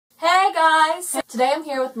guys! Today I'm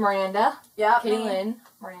here with Miranda. Yeah. Kaylynn.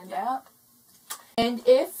 Miranda. Yeah. And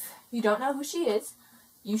if you don't know who she is,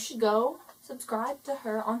 you should go subscribe to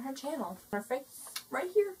her on her channel. Her face. Right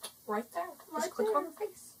here. Right there. Right Just click there. on her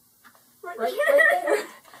face. Right Right there.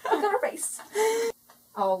 Click on her face.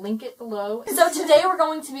 I'll link it below. So today we're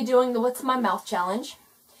going to be doing the What's My Mouth challenge.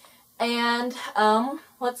 And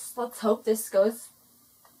let's hope this goes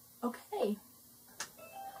okay.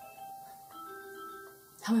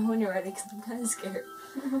 Tell me when you're ready, because I'm kind of scared.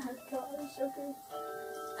 Oh my gosh, okay.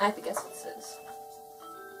 I have to guess what this is.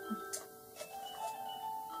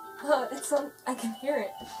 Oh, it's on. I can hear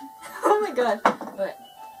it. Oh my god. Wait.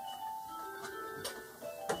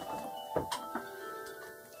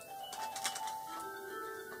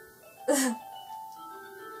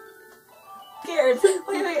 Scared.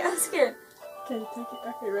 Wait, I'm scared. Okay, take it.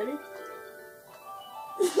 Okay, ready?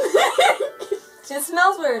 It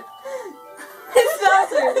smells weird. It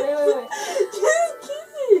smells weird. Wait. Just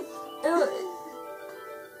kidding. Ew.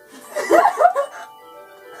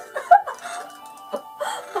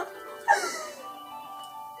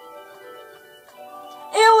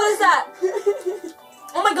 Ew, what is that?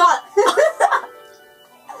 Oh my god.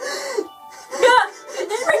 Yeah,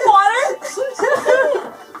 did you bring water?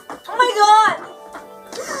 Oh my god.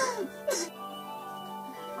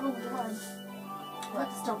 Oh god. What?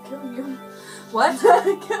 Just don't kill you. What?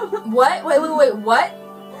 Kill him. What? Wait, what?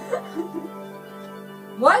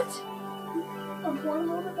 What? I'm pouring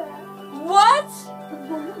a little bit back. What? I'm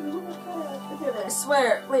pouring a little bit back. Okay, I there.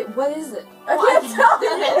 swear. Wait, what is it? I can't tell you.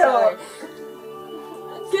 Sorry.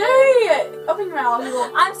 Scary! Open your mouth.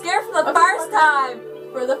 I'm scared for the Okay, first okay. time.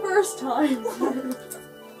 For the first time.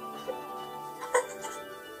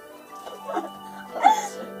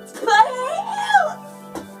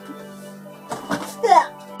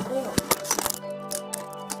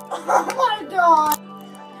 Oh my god!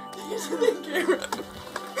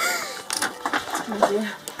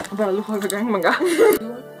 I'm gonna look over there. Oh my god. Do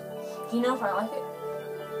you know if I like it?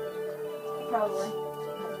 Probably.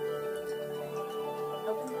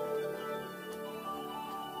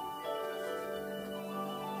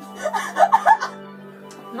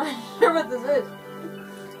 I'm not sure what this is.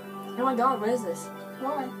 Oh my god, what is this?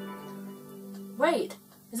 Why? Wait,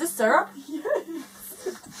 is this syrup? Yes.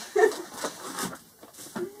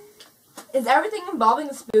 Is everything involving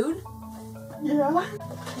this food? Yeah.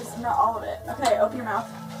 Just not all of it. Okay, open your mouth.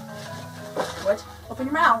 What? Open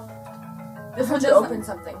your mouth. This one doesn't- open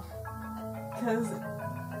something. Because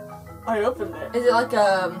I opened it. Is it like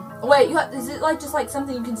wait, is it like just like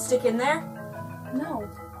something you can stick in there? No.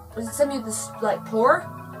 Or is it something you just like pour?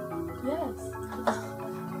 Yes.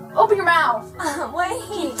 Open your mouth.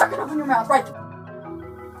 Wait. Fucking open your mouth. Right.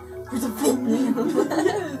 There's a vein.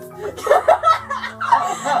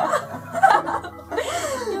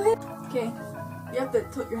 Okay. You have to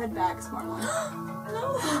tilt your head back, smart one.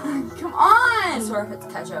 No. Come I on. swear if it's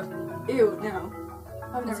ketchup. Ew, no.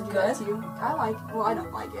 I've never it do that good? to you. I like, well, I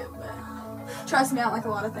don't like it, but trust me, I don't like a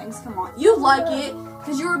lot of things. Come on. You like it,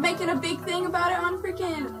 because you were making a big thing about it on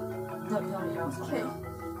freaking... Don't tell me else. Okay.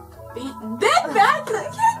 Bend back! I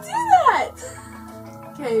can't do that!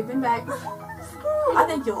 Okay, bend back. I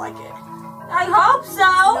think you'll like it. I hope so.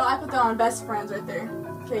 No, I put that on best friends right there.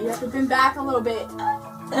 Okay, you have to bend back a little bit.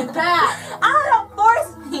 Bend back! Don't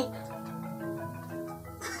force me.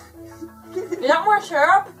 You want more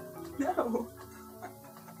syrup? No.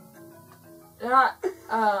 You want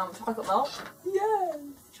chocolate milk? Yes.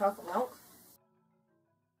 Chocolate milk?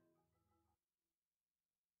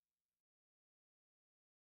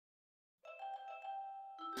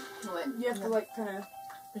 What? You have to like kind of,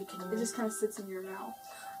 Are you kidding it me? just kind of sits in your mouth.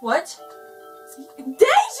 What?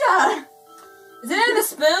 Deja! Is it in the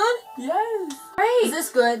spoon? Yes. Great. Is this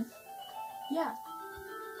good? Yeah.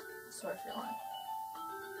 I swear if you're lying.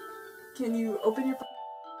 Can you open your...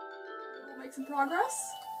 We'll make some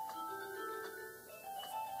progress?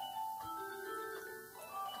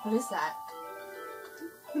 What is that?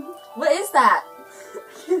 What is that?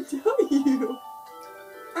 I can't tell you.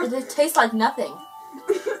 It tastes like nothing.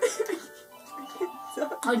 I can't tell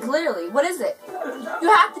you. Like literally, what is it? I don't know. You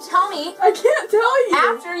have to tell me I can't tell you.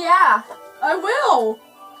 after, yeah. I will.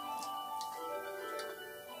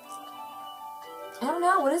 I don't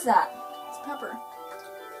know, what is that? It's pepper.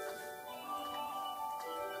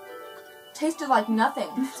 Tasted like nothing.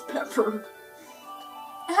 It's pepper.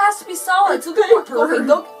 It has to be solid. So go, Paper. okay,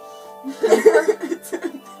 go. It's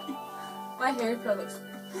My hair probably looks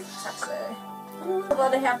sexy. I'm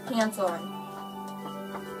glad I have pants on.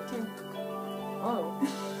 Oh.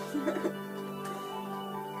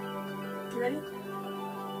 You ready?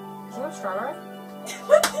 Is that a strawberry?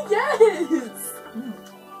 Yes!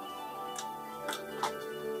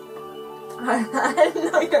 I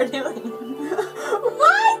didn't know you were doing it.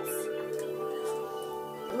 What?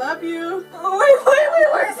 Love you. Oh, wait,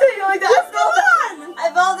 where's it? You're like that. What's going on?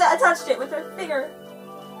 I felt it. I touched it with my finger.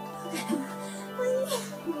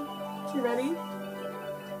 You ready?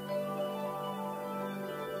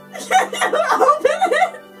 Can you open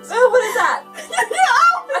it? Oh, what is that? Can you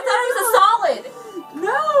open I thought it was a solid.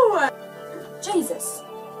 No. Jesus.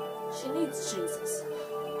 She needs Jesus.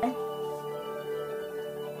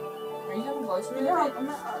 Are you having voice with No, me? I'm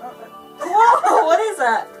not. Whoa, what is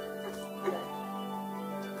that?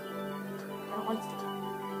 I don't like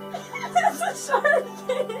It's a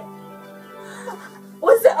Sharpie.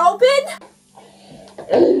 Was it open?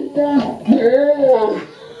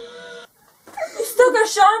 You stuck a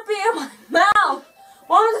Sharpie in my mouth.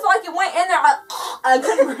 What if like it went in there? I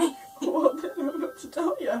couldn't breathe. Well, I don't know what to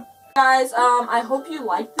tell you. Guys, I hope you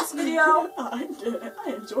liked this video. I did.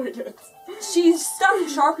 I enjoyed it. She stuck a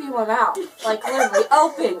Sharpie in my mouth. Like literally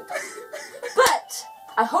open. But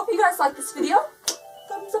I hope you guys liked this video.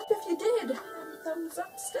 Thumbs up if you did. And thumbs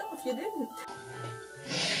up still if you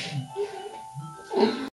didn't.